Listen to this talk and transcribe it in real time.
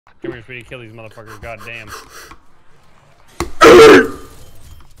Come here, sweetie. Kill these motherfuckers. Goddamn.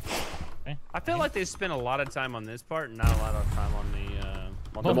 I feel like they spent a lot of time on this part, and not a lot of time on the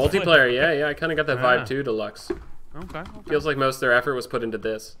multiplayer. Yeah, I kind of got that vibe too, Deluxe. Okay. Feels like most of their effort was put into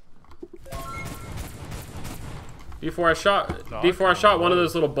this. Before I shot one of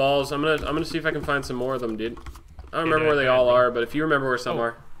those little balls, I'm gonna see if I can find some more of them, dude. I don't remember where they all are, but if you remember where some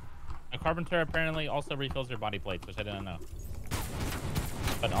are. A carpenter apparently also refills their body plates, which I didn't know.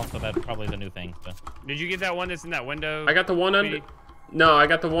 But also that's probably the new thing. So. Did you get that one that's in that window? I got the one under. No, I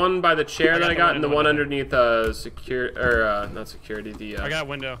got the one by the chair that I got, and the one underneath not security. The I got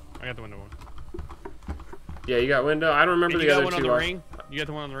window. I got the window one. Yeah, you got window. I don't remember the other two. You got one on the ring? You got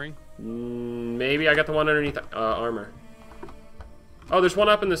the one on the ring? Maybe I got the one underneath armor. Oh, there's one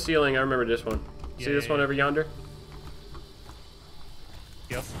up in the ceiling. I remember this one. See this one over yonder?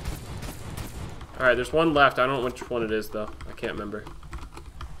 Yes. All right, there's one left. I don't know which one it is though. I can't remember.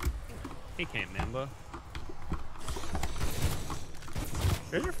 He can't remember.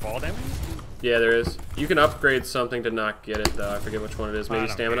 There's your fall damage? Yeah, there is. You can upgrade something to not get it though. I forget which one it is. Maybe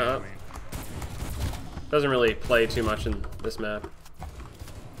stamina up. Doesn't really play too much in this map.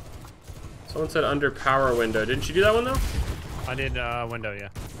 Someone said under power window. Didn't you do that one though? I did window, yeah.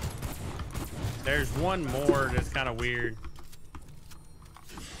 There's one more that's kind of weird.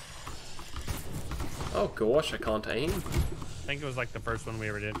 Oh gosh, I can't aim. I think it was like the first one we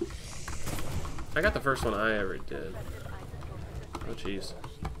ever did. I got the first one I ever did. Oh jeez,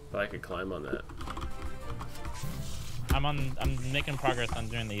 but I could climb on that. I'm making progress on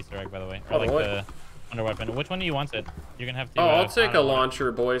doing the Easter egg, by the way. Or like the under weapon. Which one do you want it? You're gonna have to. Oh, I'll take a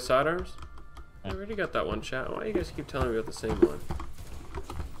launcher, boy. Sidearms. I already got that one, chat. Why do you guys keep telling me about the same one?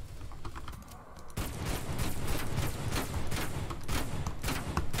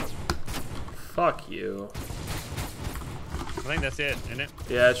 Fuck you. I think that's it, isn't it?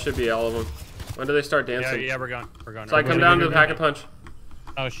 Yeah, it should be all of them. When do they start dancing? Yeah, we're going. We're going. So I come down to the pack-a-punch.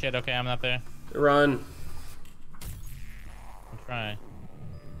 Oh shit, okay, I'm not there. Run. I'll try.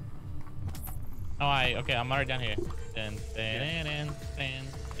 Oh, okay, I'm already down here.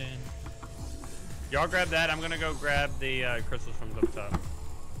 Y'all grab that. I'm gonna go grab the crystals from the top.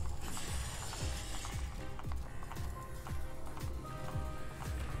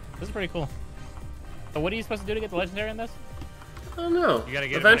 This is pretty cool. So what are you supposed to do to get the legendary in this? I don't know. You gotta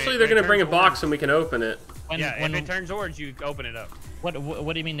get Eventually they're gonna bring a box and we can open it. When it turns orange, you open it up. What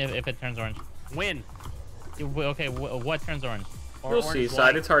do you mean if it turns orange? When? Okay, what turns orange? We'll see,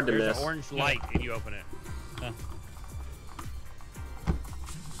 Side. It's hard to miss. There's an orange light and you open it. Yeah.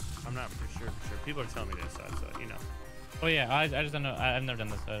 I'm not for sure. People are telling me this, so you know. Oh yeah, I just don't know. I've never done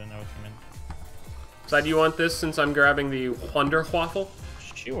this, so I don't know what you mean. Side, do you want this since I'm grabbing the Wonder Waffle?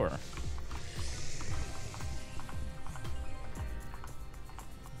 Sure.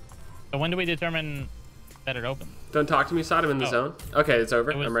 So when do we determine that it opens? Don't talk to me, Side. I'm in the zone. Okay, it's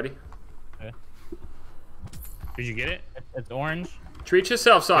over. I'm ready. Okay. Did you get it? It's orange. Treat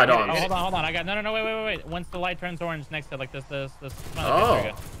yourself, Side. Oh, hold on. I got no. Wait. Once the light turns orange next to like this.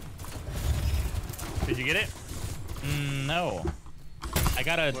 Oh. Did you get it? No. I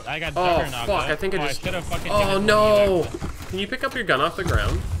got Oh Juggernaut. fuck! I think I just. should have fucking. Oh no! Can you pick up your gun off the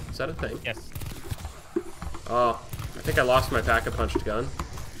ground? Is that a thing? Yes. Oh, I think I lost my pack-a-punched gun.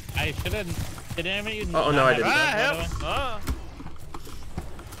 I should have. Did anybody use? Oh no, I didn't.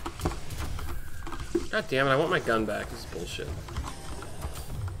 God damn it! I want my gun back. This is bullshit.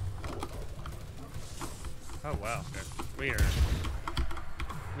 Oh wow, we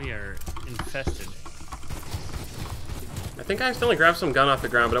are infested. I think I accidentally grabbed some gun off the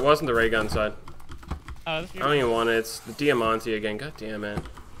ground, but it wasn't the ray gun Side. Oh, that's I don't even want it. It's the Diamante again. God damn it.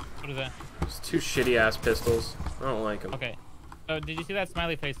 What is that? It's two shitty ass pistols. I don't like them. Okay. So did you see that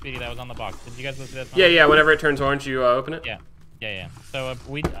smiley face video that was on the box? Did you guys look at that? Yeah. Whenever it turns orange, you open it. Yeah. So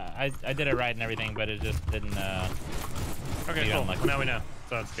I did it right and everything, but it just didn't. Okay, cool. Well, now we know,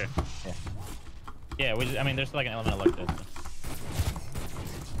 so that's good. Yeah. I mean, there's like an element of luck to it.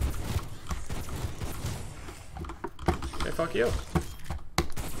 Hey, fuck you.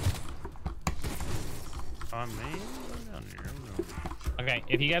 Okay,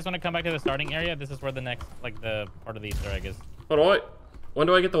 if you guys want to come back to the starting area, this is where the next, like, the part of the Easter egg is. Hold on, wait. When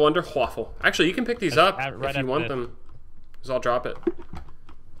do I get the Wonder Waffle? Actually, you can pick these up if you want them. Because I'll drop it.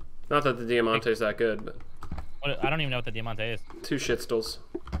 Not that the Diamante is that good, but... I don't even know what the Diamante is. Two shitstools.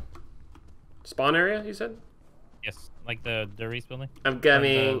 Spawn area, you said? Yes, like the Reese building. I'm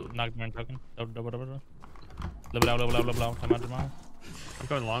coming. Nocturne token. I'm going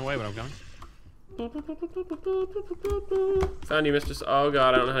a long way, but I'm coming. Found you, Mistress. Oh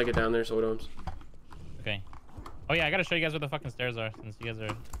god, I don't know how to get down there, so what owns. Okay. Oh yeah, I gotta show you guys where the fucking stairs are since you guys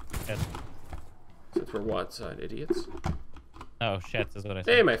are dead. Since we're what side, idiots? Oh shit, is what I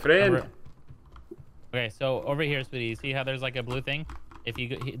said. Hey, my friend. Okay, so over here, sweetie, you see how there's like a blue thing? If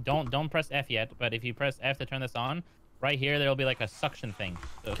you don't press F yet, but if you press F to turn this on, right here there'll be like a suction thing.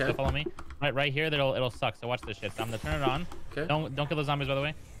 So, okay. So follow me. Right here, it'll suck. So watch this shit. So I'm gonna turn it on. Okay. Don't kill the zombies, by the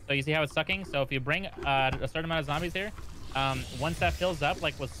way. So you see how it's sucking? So if you bring a certain amount of zombies here, once that fills up,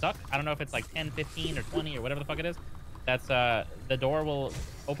 like with suck, I don't know if it's like 10, 15, or 20 or whatever the fuck it is. That's the door will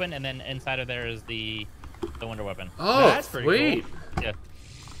open, and then inside of there is the wonder weapon. Oh, that's pretty sweet. Cool. Yeah.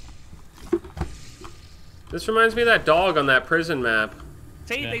 This reminds me of that dog on that prison map.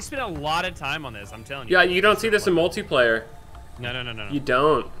 See, they spent a lot of time on this. I'm telling you. Yeah, you don't see this in multiplayer. No. You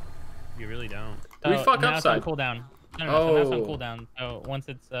don't. You really don't. We fuck now upside. It's on cooldown. No, so now it's on cooldown. So once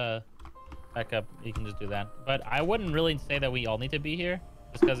it's back up, you can just do that. But I wouldn't really say that we all need to be here,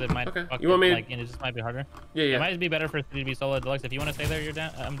 just because it might. Okay. Fuck You want me? Like, and it just might be harder. Yeah. It might be better for City to be solo. Deluxe, if you want to stay there, you're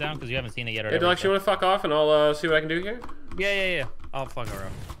down. I'm down because you haven't seen it yet. Hey, Deluxe, you want to fuck off and I'll see what I can do here? Yeah. I'll fuck her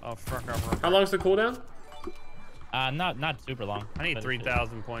up. I'll fuck her up. How long's the cooldown? Not super long. I need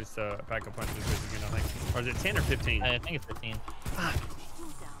 3,000 points to back up punch this bitch again, I think. Or is it 10 or 15? I think it's 15.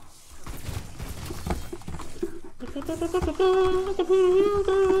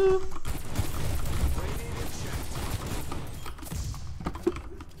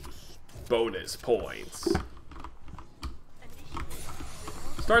 Bonus points.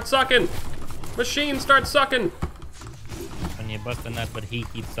 Start sucking. Machine, start sucking. When you bust a nut, but he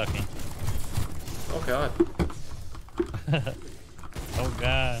keeps sucking. Oh god. Oh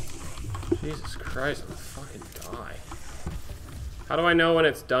god. Jesus Christ, I'm gonna fucking die. How do I know when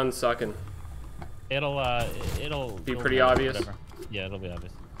it's done sucking? It'll be pretty obvious. Whatever. Yeah, it'll be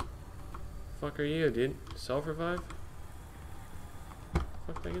obvious. Fuck are you, dude? Self-revive?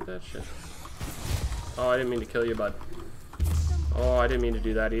 Fuck did I get that shit? Oh, I didn't mean to kill you, bud. Oh, I didn't mean to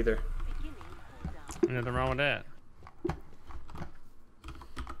do that either. Nothing wrong with that.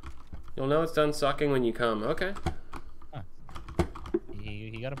 You'll know it's done sucking when you come. Okay. Huh.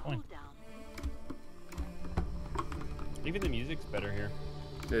 He got a point. Even the music's better here.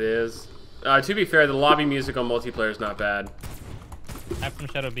 It is. To be fair, the lobby music on multiplayer is not bad. I have some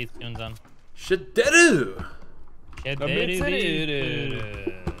Shadow Beats tunes on. Shadadu!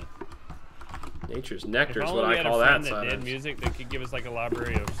 Shadadu. Nature's nectar If is only what we I had call a that friend that side did of. music that could give us like a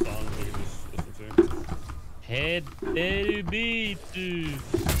library of songs we could just listen to. Shadadu Beats.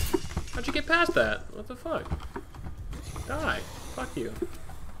 How'd you get past that? What the fuck? Die. Fuck you.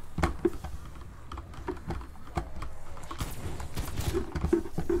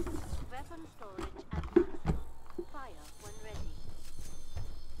 Weapon storage at maximum. Fire when ready.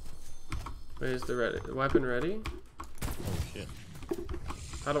 Where's the weapon ready? Oh shit.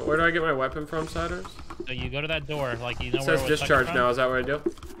 Where do I get my weapon from, Siders? So you go to that door, like you know It where says it was discharge from? now. Is that what I do?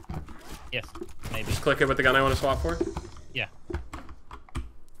 Yes, maybe. Just click it with the gun I want to swap for? Yeah.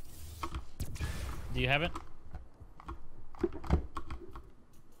 Do you have it?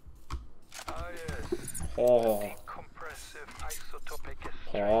 Oh.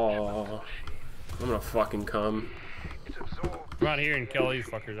 Oh. I'm gonna fucking come. Come out here and kill these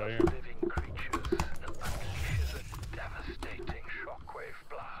fuckers out here.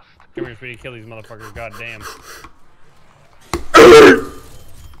 Come here, sweetie, kill these motherfuckers, goddamn.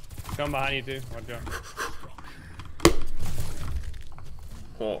 Come behind you too. Watch out.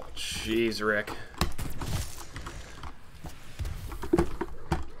 Oh, jeez, Rick.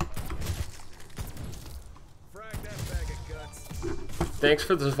 Thanks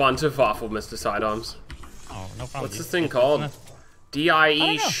for the Wonderwaffel, Mr. Sidearms. Oh, no problem. What's this thing called?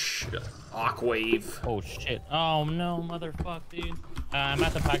 D.I.E. Shockwave. Oh shit. Oh no, motherfuck, dude. I'm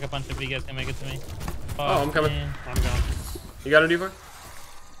at the pack a punch if you guys can make it to me. Oh, I'm coming. Man. I'm gone. You got a D4?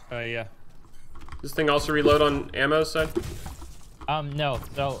 Yeah. This thing also reload on ammo side? No.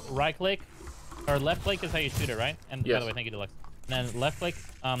 So right click or left click is how you shoot it, right? And yes. by the way, thank you, Deluxe. And then left click,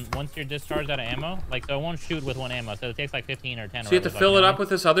 once you're discharged out of ammo, like so it won't shoot with one ammo, so it takes like 15 or 10. So you have to fill it up with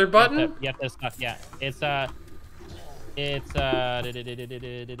this other button? You have to stuff, yeah. It's insta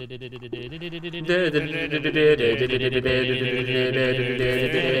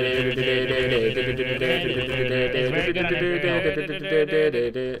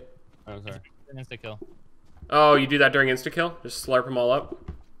kill. Oh, you do that during insta kill? Just slurp them all up?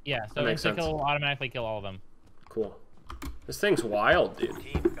 Yeah, so insta kill will automatically kill all of them. Cool. This thing's wild, dude.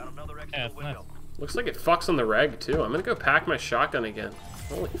 Yeah, it's nice. Looks like it fucks on the reg, too. I'm gonna go pack my shotgun again.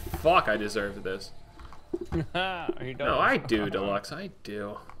 Holy fuck, I deserve this. No, I do, Deluxe. I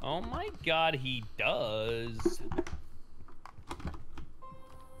do. Oh my god, he does.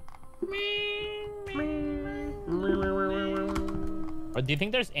 Or do you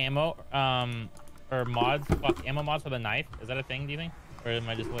think there's ammo, or mods, ammo mods for the knife? Is that a thing, do you think? Or am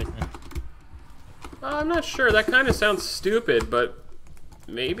I just wasting it? I'm not sure. That kind of sounds stupid, but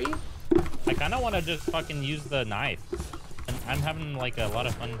maybe? I kind of want to just fucking use the knife. And I'm having like a lot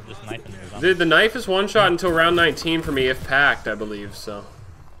of fun just knifing those. Dude, the knife is one shot until round 19 for me if packed, I believe, so.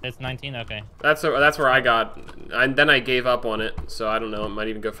 It's 19, okay. That's where I got. And then I gave up on it, so I don't know. It might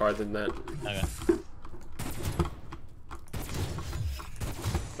even go farther than that. Okay.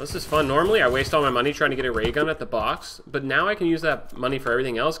 This is fun. Normally, I waste all my money trying to get a ray gun at the box, but now I can use that money for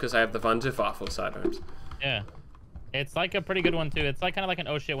everything else because I have the Wunderwaffe sidearms. Yeah. It's like a pretty good one, too. It's like kind of like an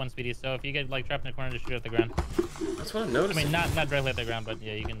oh shit one, Speedy. So if you get like trapped in a corner, just shoot at the ground. That's what I'm noticing. I mean, not directly at the ground, but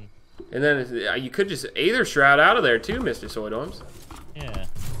yeah, you can. And then you could just Aether Shroud out of there, too, Mr. Soydorms. Yeah.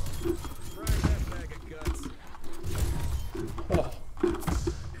 Oh.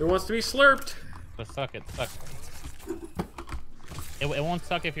 Who wants to be slurped? But suck it, suck. It won't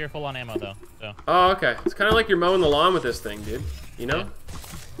suck if you're full on ammo, though. So. Oh, okay. It's kind of like you're mowing the lawn with this thing, dude. You know? Yeah.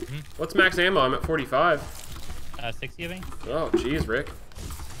 Mm-hmm. What's max ammo? I'm at 45. 60, I think. Oh, jeez, Rick.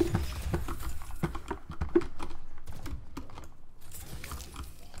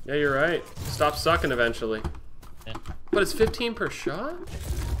 Yeah, you're right. Stop sucking eventually. Yeah. But it's 15 per shot?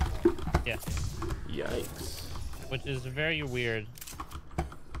 Yeah. Yikes. Which is very weird.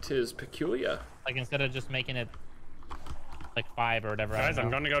 'Tis peculiar. Like, instead of just making it like 5 or whatever. Guys, I'm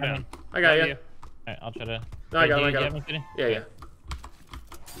going to go down. I got you. Alright, I'll try to. No, I got him, I got him. Yeah.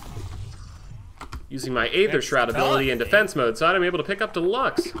 Using my Aether Shroud ability in defense mode, so I'm able to pick up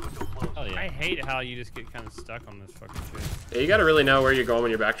Deluxe. Oh, yeah. I hate how you just get kind of stuck on this fucking shit. Yeah, you gotta really know where you're going when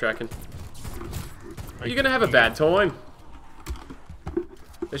you're backtracking. Are you gonna have a bad time?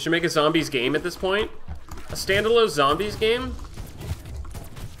 They should make a zombies game at this point. A standalone zombies game?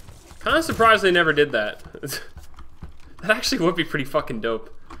 Kind of surprised they never did that. That actually would be pretty fucking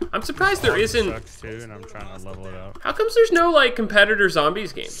dope. I'm surprised there isn't. Sucks too, and I'm trying to level it up. How comes there's no like competitor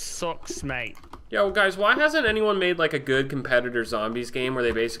zombies game? Sucks, mate. Yo, guys, why hasn't anyone made like a good competitor zombies game where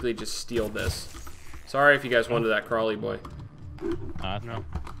they basically just steal this? Sorry if you guys wanted that crawly boy. No.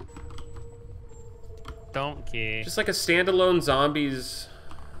 Don't care. Just like a standalone zombies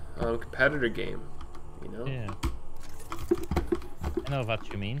competitor game, you know? Yeah. I know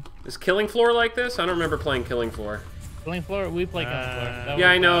what you mean. Is Killing Floor like this? I don't remember playing Killing Floor. Killing Floor, we play Killing Floor. That Yeah,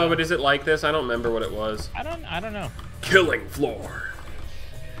 was, I know, but is it like this? I don't remember what it was. I don't know. Killing Floor.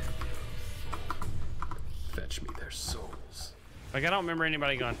 Fetch me their souls. Like, I don't remember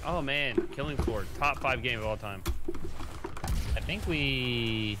anybody going, oh man, Killing Floor, top 5 game of all time. I think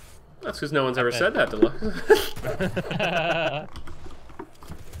we. That's because no one's ever said that to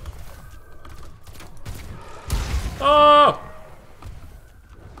Oh!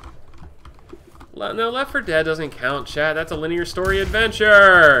 No, Left 4 Dead doesn't count, chat. That's a linear story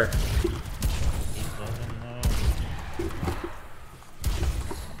adventure.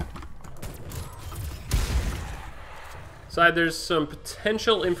 Side, there's some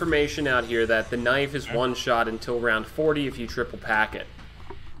potential information out here that the knife is one shot until round 40 if you triple pack it.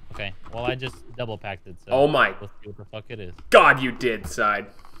 Okay, well, I just double packed it, so oh my we'll see what the fuck it is. God, you did, Side.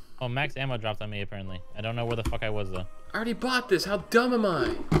 Oh, max ammo dropped on me, apparently. I don't know where the fuck I was, though. I already bought this. How dumb am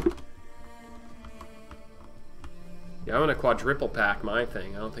I? Yeah, I'm gonna quadruple pack my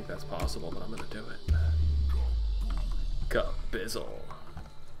thing. I don't think that's possible, but I'm gonna do it. Kabizzle.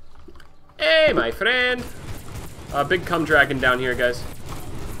 Hey, my friend! Big cum dragon down here, guys.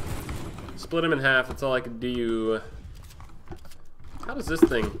 Split him in half. That's all I can do. How does this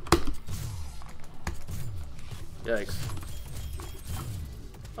thing? Yikes.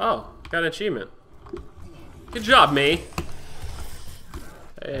 Oh, got an achievement. Good job, me.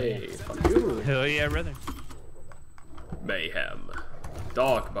 Hey, fuck you. Hell yeah, brother. Mayhem.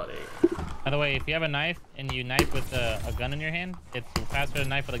 Dog buddy. By the way, if you have a knife and you knife with a gun in your hand, it's faster to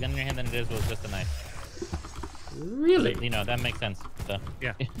knife with a gun in your hand than it is with just a knife. Really? You know, that makes sense. So.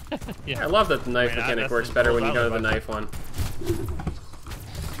 Yeah. Yeah. I love that the knife mechanic works better when you go to the knife one.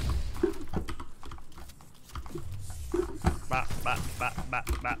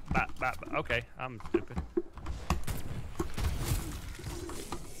 Okay, I'm stupid.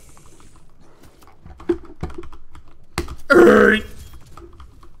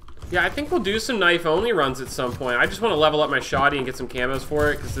 Yeah, I think we'll do some knife-only runs at some point. I just want to level up my shoddy and get some camos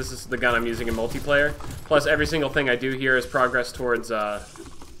for it, because this is the gun I'm using in multiplayer. Plus, every single thing I do here is progress towards the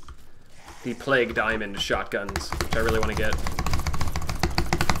Plague Diamond shotguns, which I really want to get.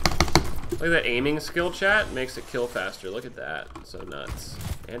 Look at that aiming skill, chat. Makes it kill faster. Look at that. So nuts.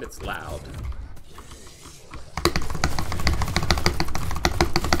 And it's loud.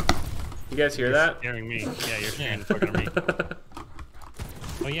 You guys hear You're that? scaring me. Yeah, you're scaring the fuck out of me.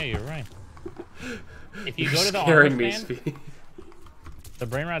 Oh yeah, you're right. If you You're go to the scaring armor me, stand, Speed. the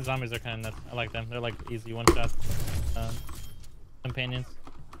brain rot zombies are kind of nuts. I like them. They're like easy one shot companions.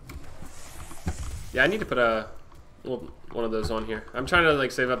 Yeah, I need to put a one of those on here. I'm trying to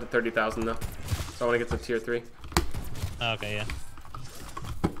like save up to 30,000 though, so I want to get to tier 3. Oh, okay, yeah.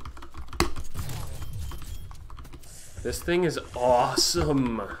 This thing is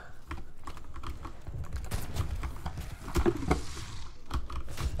awesome.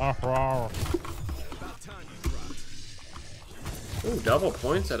 Ooh, double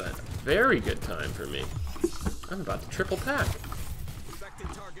points at a very good time for me. I'm about to triple pack.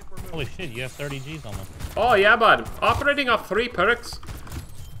 Holy shit, you have 30 G's almost. Oh yeah, bud. Operating off 3 perks.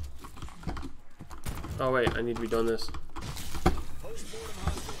 Oh wait, I need to be doing this.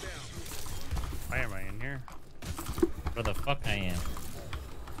 Why am I in here? Where the fuck I am?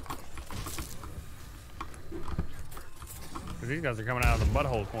 Because these guys are coming out of the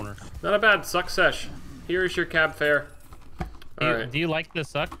butthole corner. Not a bad suck sesh. Here is your cab fare. Alright. Do you like the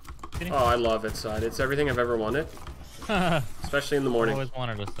suck? Oh, I love it, side. It's everything I've ever wanted. Especially in the I morning. always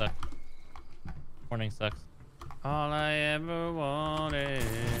wanted a suck. Morning sucks. All I ever wanted,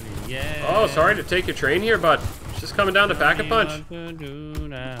 yeah. Oh, sorry to take your train here, bud. Just coming down to pack a punch. What to do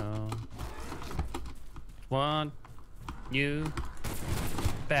now? Want you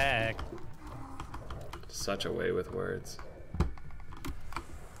back. Such a way with words.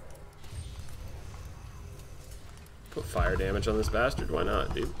 Put fire damage on this bastard. Why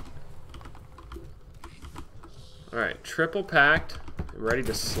not, dude? Alright, triple packed. I'm ready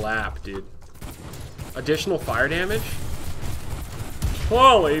to slap, dude. Additional fire damage?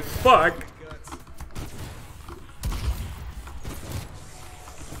 Holy fuck!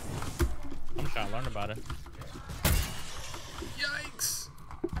 I'm trying to learn about it. Yikes!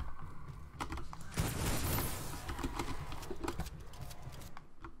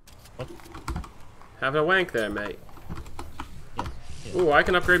 What? Having a wank there, mate. Yes, yes. Ooh, I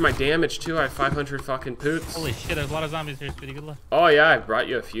can upgrade my damage too. I have 500 fucking poots. Holy shit, there's a lot of zombies here, Speedy. Good luck. Oh yeah, I brought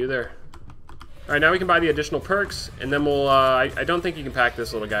you a few there. Alright, now we can buy the additional perks, and then we'll, I don't think you can pack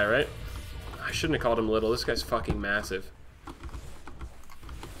this little guy, right? I shouldn't have called him little. This guy's fucking massive.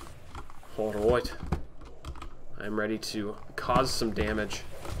 Alright. I'm ready to cause some damage.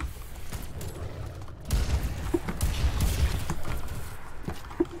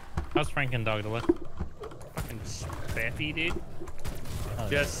 How's Franken Dog to look? Fucking spaffy, dude. Oh,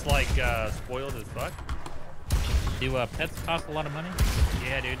 Just like spoiled as fuck. Do pets cost a lot of money?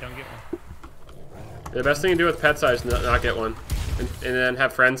 Yeah, dude, don't get one. The best thing to do with pet size is not get one. And then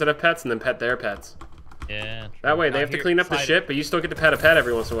have friends that have pets and then pet their pets. Yeah. True. That way they Now have to here, clean up the slide shit, but you still get to pet a pet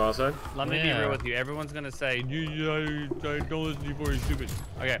every once in a while, son. Let me be Yeah. real with you. Everyone's gonna say, I don't listen to you for you're stupid.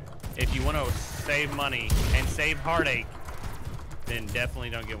 Okay, if you want to save money and save heartache, then definitely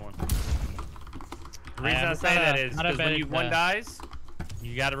don't get one. The reason I say that is because when one dies,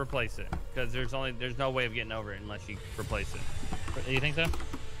 you got to replace it. Because there's no way of getting over it unless you replace it. You think so?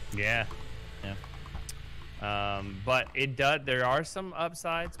 Yeah. Yeah. But it does. There are some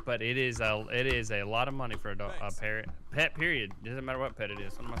upsides, but it is a lot of money for a pet. Period. Doesn't matter what pet it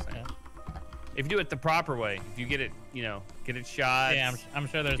is. What am I saying? If you do it the proper way, if you get it, get it shot. Yeah, I'm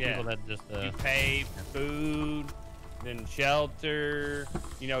sure there's people that just. You pay food, then shelter,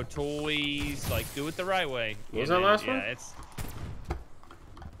 toys. Like, do it the right way. What was that last one? Yeah, it's.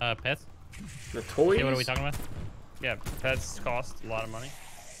 Pets? The toys? Yeah, what are we talking about? Yeah, pets cost a lot of money.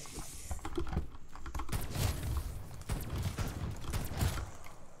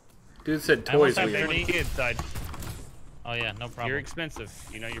 Dude said I almost toys. have when you- 30. Kids died. Oh yeah, no problem. You're expensive.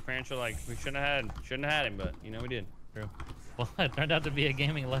 Your parents are like, we shouldn't have had him, but we did. True. Well, it turned out to be a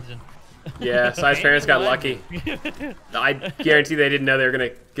gaming legend. Yeah, Sai's parents got lucky. I guarantee they didn't know they were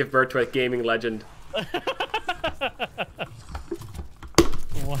gonna give birth to a gaming legend.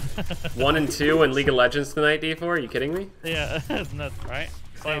 1 and 2 in League of Legends tonight, D4? Are you kidding me? Yeah, that's nuts. Right?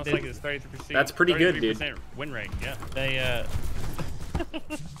 It's almost like it's 33%. That's pretty good, dude. 33% win rate. Yeah. They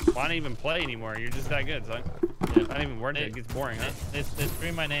Why not even play anymore? You're just that good, son. Yeah. Not even worth it. It gets boring, huh? they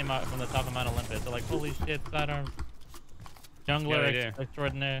scream my name out from the top of Mount Olympus. They're like, holy shit, sidearms. Jungler Yeah, they do.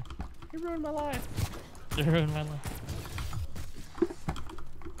 extraordinaire. You ruined my life. You ruined my life.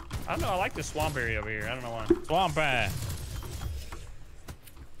 I don't know. I like the swamp area over here. I don't know why. Swamp rat.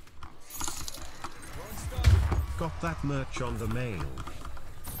 Got that merch on the mail.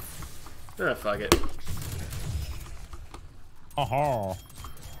 Ah, fuck it. Oh.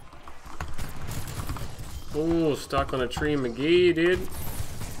 Ooh, stuck on a tree, McGee, dude.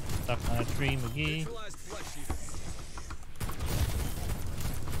 Stuck on a tree, McGee.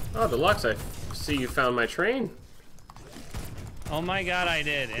 Oh, Deluxe, I see you found my train. Oh my god, I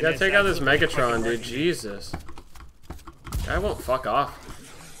did. You gotta take out this Megatron, dude. Jesus. I won't fuck off.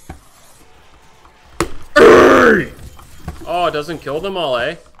 Oh, it doesn't kill them all,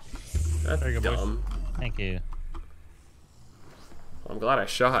 eh? That's There you go, dumb. Thank you. I'm glad I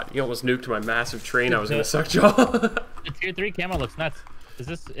shot. You almost nuked my massive train I was gonna suck jaw. The tier 3 camo looks nuts.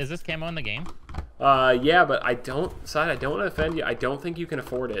 Is this camo in the game? Yeah, but I don't want to offend you. I don't think you can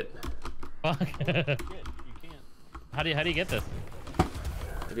afford it. Fuck. How do you get this?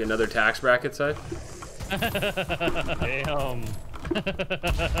 Maybe another tax bracket side. Damn.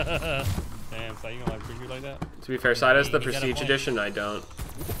 Damn, so you gonna like preview like that? To be fair, side has the You got a Prestige point. Edition. I don't.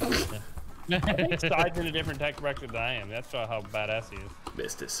 I think Side's in a different tax bracket than I am. That's how badass he is.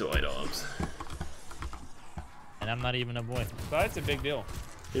 Mr. Soy Dogs. And I'm not even a boy. Side's a big deal.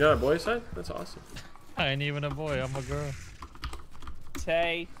 You're not a boy side? That's awesome. I ain't even a boy. I'm a girl.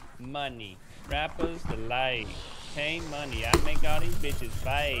 Tay money. Rappers delight. Tay money. I make all these bitches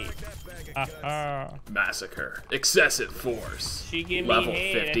fight. Massacre. Excessive force. She give me Level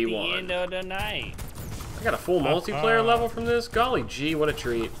head 51. at the end of the night. I got a full multiplayer level from this. Golly gee, what a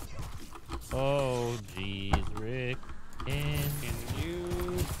treat. Oh, jeez, Rick. Can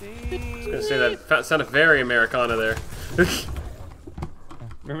you see? I was gonna say that sounded very Americana there.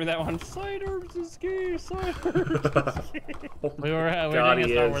 Remember that one? Sidearms is gay. Sidearms. We were God, doing a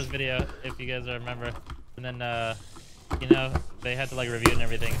he Star is. Wars video, if you guys remember. And then, you know, they had to like review it and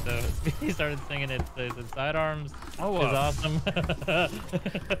everything. So he started singing it. So he said, "Sidearms Oh, is awesome."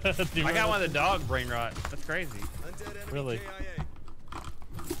 I got one of the dog brain rot. That's crazy. Really?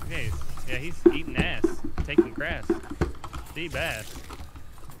 Yeah, he's eating ass, taking grass. See bad.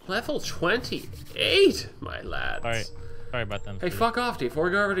 Level 28, my lads. Sorry about them. Hey, fuck off, D4.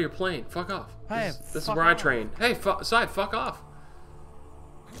 Go over to your plane. Fuck off. Hey, This is fuck where I off. train. Hey, side, fuck off.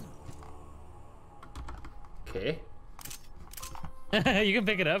 Okay. You can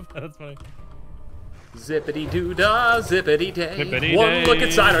pick it up. That's funny. Zippity doo dah, zippity day. Zippity One day. look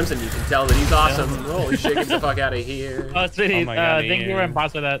at sidearms and you can tell that he's awesome. Holy shit, get the fuck out of here. Oh, sweetie. Oh my God, I think you were Ian.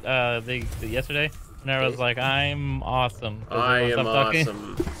 imposter that yesterday. And I was like, "I'm awesome." 'cause I everyone am stopped talking.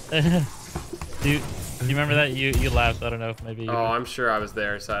 awesome. Do you remember that? You laughed. I don't know if maybe. You Oh, I'm sure I was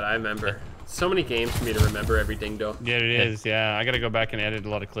there, side. I remember. So many games for me to remember everything, though. Yeah, it is. Yeah, I gotta go back and edit a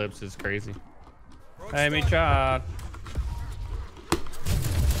lot of clips. It's crazy. Hey, me tried.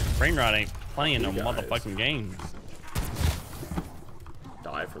 Brain rot ain't playing no You guys. motherfucking games.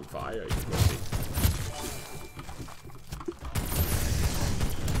 Die from fire, you pussy.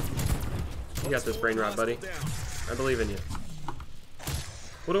 You got this, brain rot, buddy. I believe in you.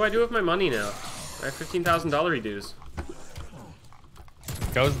 What do I do with my money now? I have $15,000 dues.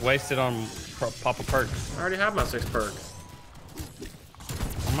 Goes wasted on Papa Perks. I already have my 6 perk.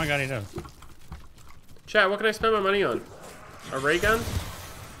 Oh my god, he does. Chat, what can I spend my money on? A ray gun?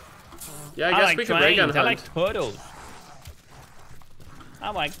 Yeah, I guess like we could ray gun trains. I hunt. like turtles. I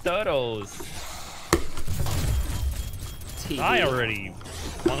like turtles. TV. I already.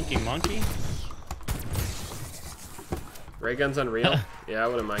 Monkey. Ray gun's unreal? Yeah, I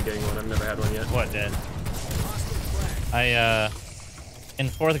wouldn't mind getting one. I've never had one yet. What, Dad? In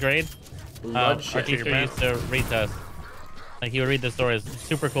 4th grade, Mud our shit. teacher used to read to us. Like, he would read the stories.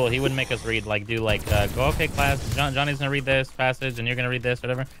 Super cool. He wouldn't make us read, like, go, okay, class, Johnny's gonna read this passage, and you're gonna read this,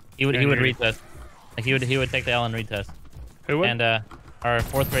 whatever. He would read to us. Like, he would take the L and read to us. Who would? And, our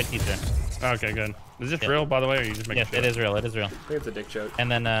 4th grade teacher. Okay, good. Is this Yeah. real, by the way, or you just making Yes, it is real. It is real. I think it's a dick joke.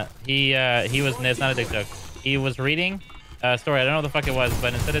 And then, he was, it's not a dick joke. He was reading a story. I don't know what the fuck it was,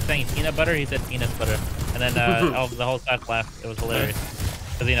 but instead of saying peanut butter, he said penis butter. And then, the whole class laughed. It was hilarious.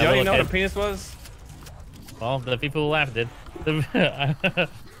 'Cause, you know, You already little know what a kids- penis was? Well, the people who laughed did.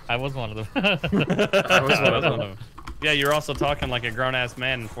 I was one of them. I was one of them. Yeah, you're also talking like a grown-ass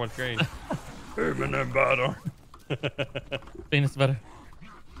man in 4th grade. Peanut butter. Penis butter.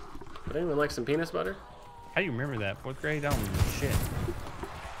 Would anyone like some peanut butter? How do you remember that? 4th grade? I don't remember shit.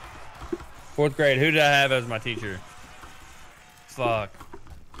 4th grade, who did I have as my teacher? Fuck.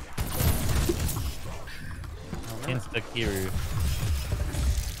 Insta-Kiru.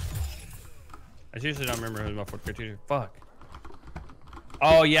 I seriously don't remember who was my 4th grade teacher. Fuck.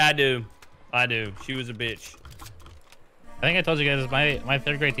 Oh, yeah, I do. She was a bitch. I think I told you guys my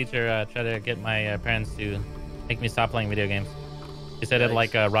 3rd grade teacher tried to get my parents to make me stop playing video games. He said it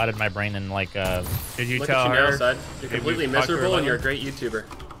like rotted my brain and like Did you Look tell at you her? now, side. You're Did you completely talk to her miserable and about you're a it? great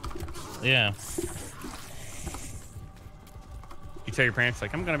YouTuber. yeah. You tell your parents,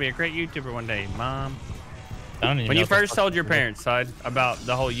 like, I'm going to be a great YouTuber one day, Mom. I don't even When know you what the first fuck told your to do. parents, side, about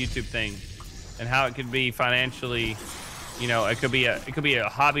the whole YouTube thing and how it could be financially You know, it could be a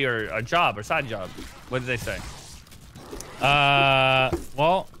hobby or a job or side job. What did they say?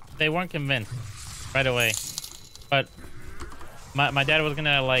 Well, they weren't convinced right away, but my dad was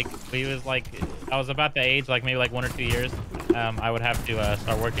gonna like, he was like, I was about the age, like maybe like 1 or 2 years, I would have to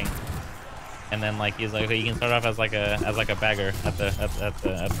start working, and then like he's like, okay, you can start off as like a bagger at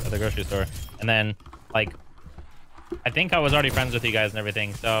the grocery store, and then like I think I was already friends with you guys and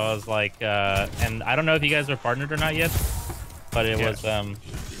everything, so I was like, and I don't know if you guys were partnered or not yet, but it was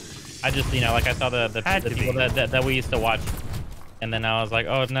I just, you know, like I saw the people that we used to watch, and then I was like,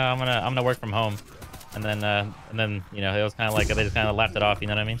 oh no, I'm gonna work from home, and then you know, it was kind of like they just kind of laughed it off, you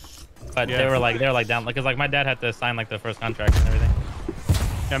know what I mean? But they were like down, because like my dad had to sign like the first contract and everything.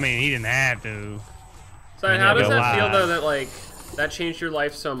 I mean, he didn't have to. So how does that feel though, that like that changed your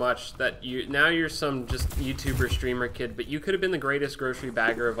life so much that you're some just YouTuber streamer kid, but you could have been the greatest grocery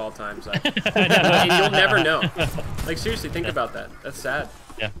bagger of all time, so. And you'll never know. Like seriously, think about that. That's sad.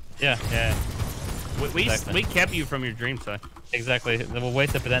 Yeah. We kept you from your dream, son. Exactly. The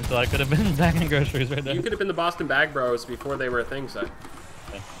waste of potential. I could have been bagging groceries right there. You could have been the Boston Bag Bros before they were a thing, so.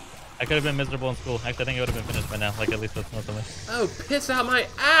 Yeah. I could have been miserable in school. Actually, I think it would have been finished by now. Like at least that's most of it. Oh, piss out my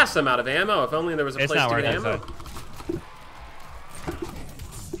ass! I'm out of ammo. If only there was a place to get ammo.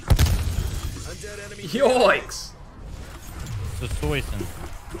 Yoinks! Just poison.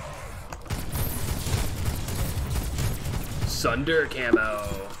 Sunder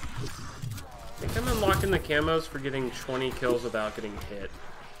camo. I think I'm unlocking the camos for getting 20 kills without getting hit.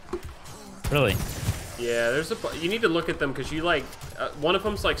 Really? Yeah, there's you need to look at them because you like one of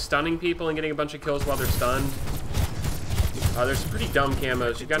them's like stunning people and getting a bunch of kills while they're stunned. There's some pretty dumb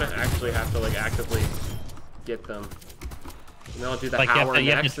camos. You gotta actually have to like actively get them. And then I'll do the like power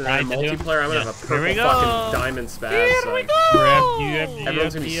next, and then multiplayer. I'm gonna have a purple fucking diamond spaz. Here we go.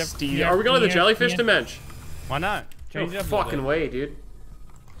 Everyone's gonna be stealing. Are we going to the jellyfish dimension? Why not? Change No up fucking way, dude.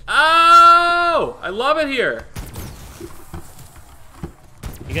 Oh! I love it here.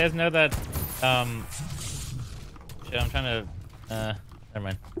 You guys know that, shit, I'm trying to, never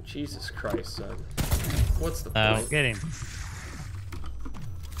mind. Jesus Christ, son. What's the point? Get him.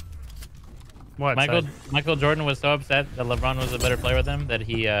 What? Michael Jordan was so upset that LeBron was a better player with him that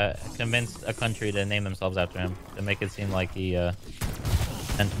he convinced a country to name themselves after him to make it seem like he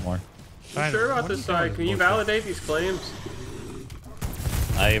meant more. You sure about this? Sorry, can you validate these claims?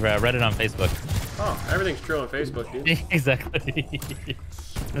 I read it on Facebook. Oh, everything's true on Facebook, dude. Exactly.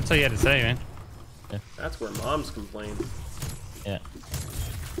 That's all you had to say, man. Yeah. That's where moms complain. Yeah.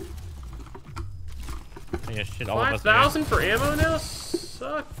 Yeah, shit, all of us 5,000 for ammo now?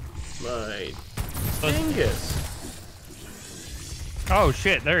 Suck my dingus. Oh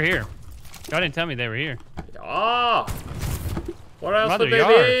shit, they're here. Y'all didn't tell me they were here. Oh! What else Mother would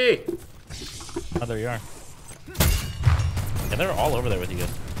they be? Oh, there you are. Yeah, they're all over there with you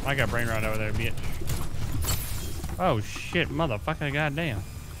guys. I got brain rot over there, bitch. Oh shit, motherfucker, goddamn.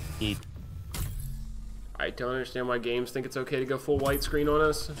 Eat. I don't understand why games think it's okay to go full white screen on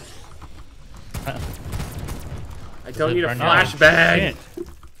us. I don't need a flashbang.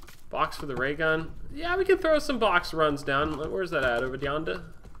 Box for the ray gun. Yeah, we can throw some box runs down. Where's that at? Over yonder?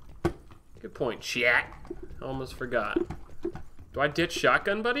 Good point, chat. Almost forgot. Do I ditch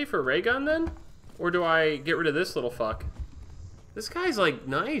shotgun buddy for ray gun then? Or do I get rid of this little fuck? This guy's like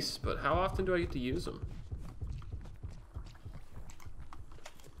nice, but how often do I get to use him?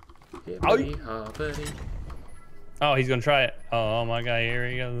 Hey, buddy, buddy. Oh, he's gonna try it. Oh my god, here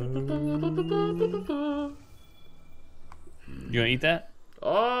he goes. You gonna eat that?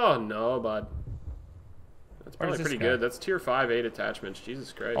 Oh no, bud. That's Where's probably this pretty guy? good. That's tier 5-8 attachments.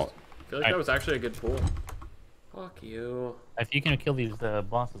 Jesus Christ. Oh. I feel like that was actually a good pull. Fuck you. If you can kill these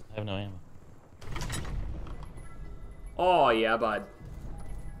bosses, I have no ammo. Oh yeah, bud.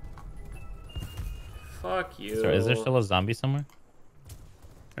 Fuck you. Sorry, is there still a zombie somewhere?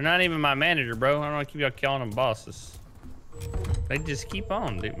 They're not even my manager, bro. I don't want to keep y'all calling them bosses. They just keep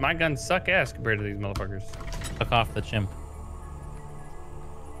on. Dude, my guns suck ass compared to these motherfuckers. Fuck off the chimp.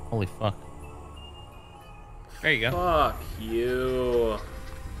 Holy fuck. There you go. Fuck you.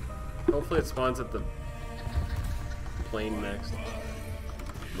 Hopefully it spawns at the plane next.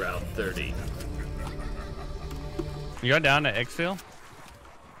 Route 30. You got down to exfil?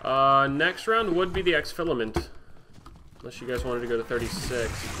 Next round would be the X-Filament. Unless you guys wanted to go to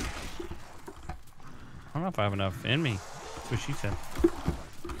 36. I don't know if I have enough in me. That's what she said.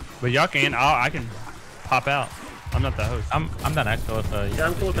 But y'all can. I can pop out. I'm not the host. I'm done exfil if Yeah,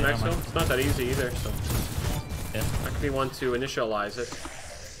 I'm cool with an exfil. It's not that easy either, so. Yeah. I could be one to initialize it.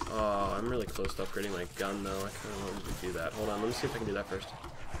 Oh, I'm really close to upgrading my gun though. I kind of wanted to do that. Hold on, let me see if I can do that first.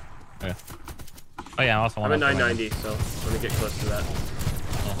 Okay. Oh yeah, I also want. I'm at 990, so let me get close to that.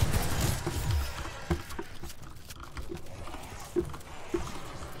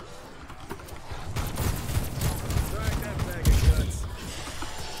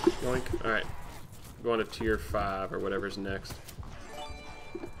 Yoink. All right, going to tier 5 or whatever's next.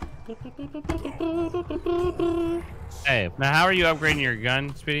 Hey, Now, how are you upgrading your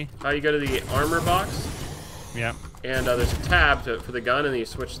gun, Speedy? You go to the armor box, Yep. and there's a tab for the gun, and then you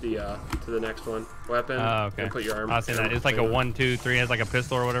switch the to the next one, weapon, Oh, okay. and put your armor. I'll see that. It's like a 1, 2, 3 has like a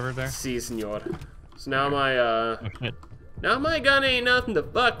pistol or whatever there. Si, senor. So now my oh, shit. now my gun ain't nothing to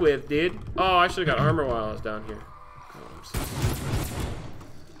fuck with, dude. Oh, I should have got armor while I was down here. Oh,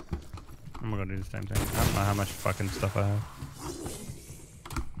 I'm gonna go do the same thing. I don't know how much fucking stuff I have.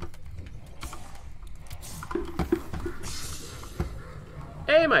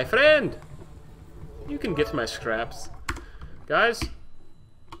 Hey, my friend! You can get my scraps. Guys?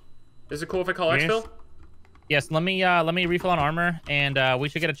 Is it cool if I call Yes. exfil? Yes, let me refill on armor, and we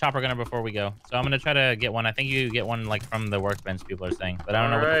should get a chopper gunner before we go. So I'm gonna try to get one. I think you get one like from the workbench. People are saying, but I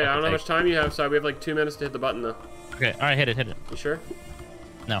don't know. Alright, I don't know how much much time you have, so we have like 2 minutes to hit the button though. Okay, all right, hit it. You sure?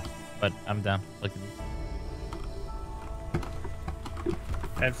 No, but I'm down. Look at these.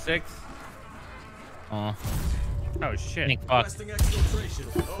 F6. Oh, Oh shit. thank fuck.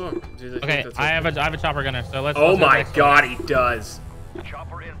 Fuck, dude, I Okay, think that's I have a chopper gunner. So let's. Oh let's go my next god, he does.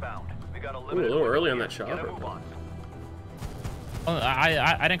 Chopper inbound. We got a Ooh, a little early on that chopper. one. Oh,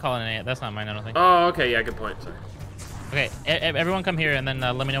 I didn't call it an 8. That's not mine. I don't think. Oh, okay, yeah, good point. Sorry. Okay, everyone come here, and then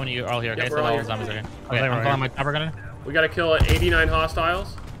let me know when you're all here. Okay, Yep, so we're all all here. the zombies are here. I Okay, think I'm we're calling my here. chopper gunner. We gotta kill 89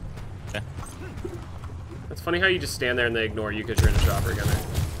 hostiles. Okay. It's funny how you just stand there and they ignore you because you're in a chopper gunner.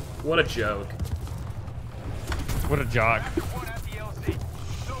 What a joke. What a jock.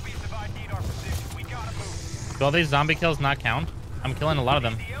 Do all these zombie kills not count? I'm killing a lot of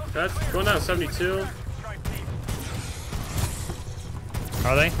them. That's going down to 72.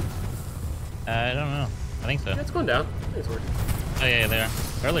 Are they? I don't know. I think so. Yeah, it's going down. I think it's working. Oh yeah, they are.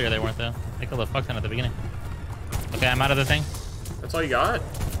 Earlier they weren't though. They killed a fuck ton at the beginning. Okay, I'm out of the thing. That's all you got?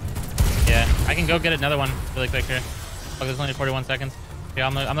 Yeah, I can go get another one really quick here. Oh, there's only 41 seconds. Yeah,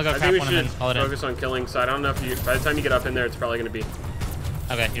 I'm gonna go I craft think we one and should then call it in. focus on killing, so I don't know if you... By the time you get up in there, it's probably going to be...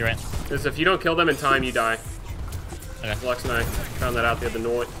 Okay, you're right. Because if you don't kill them in time, you die. Okay. Lux and I found that out the other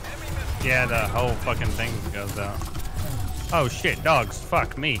night. Yeah, the whole fucking thing goes out. Oh shit, dogs.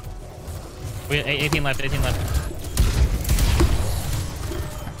 Fuck me. We 18 left. 18 left.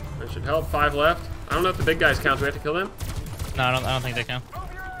 That should help. 5 left. I don't know if the big guys count. Do we have to kill them? No, I don't think they count.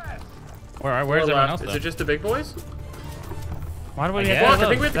 Where's 4 everyone left. else though? Is it just the big boys? Why do we guess. have Fuck, I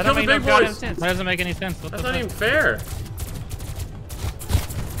think we have to That kill don't the make big no goddamn boys. sense. That doesn't make any sense. What That's the not fuck? even fair.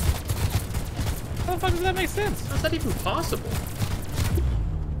 How the fuck does that make sense? How's that even possible?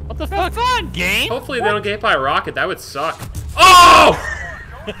 What the fuck? Fun game. Hopefully they don't get hit by a rocket. That would suck. Oh!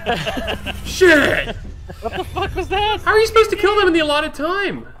 Shit! What the fuck was that? How are you supposed to kill them in the allotted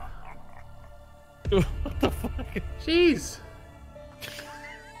time? What the fuck? Jeez.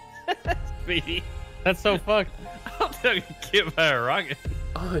 Speedy. That's so fucked. I'll tell you, get by a rocket.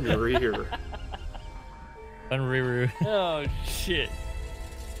 Unreal. Unreal. Oh shit.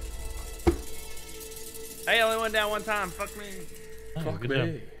 Hey, I only went down one time. Fuck me. Fuck good me.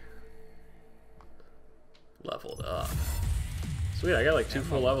 job. Leveled up. Sweet, I got like 2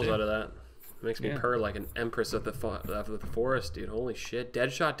 full levels out of that. Makes me Yeah. purr like an empress of the forest, dude. Holy shit.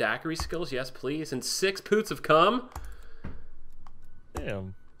 Deadshot daiquiri skills, yes please. And 6 poots of cum.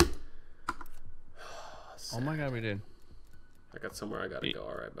 Damn. Oh my god, we did. I got somewhere I gotta go.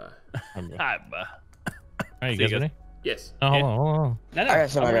 Alright, bye. Alright, bye. Are you See you guys ready? Yes. Oh, hold on, hold on. I I got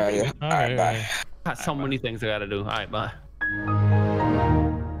something I gotta do. All Alright, bye. got so many things I gotta do. Alright, bye.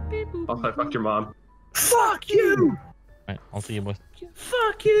 Also, I fucked your mom. Fuck you! All right, I'll see you boys.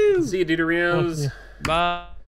 Fuck you! See you, Deuterinos. Bye.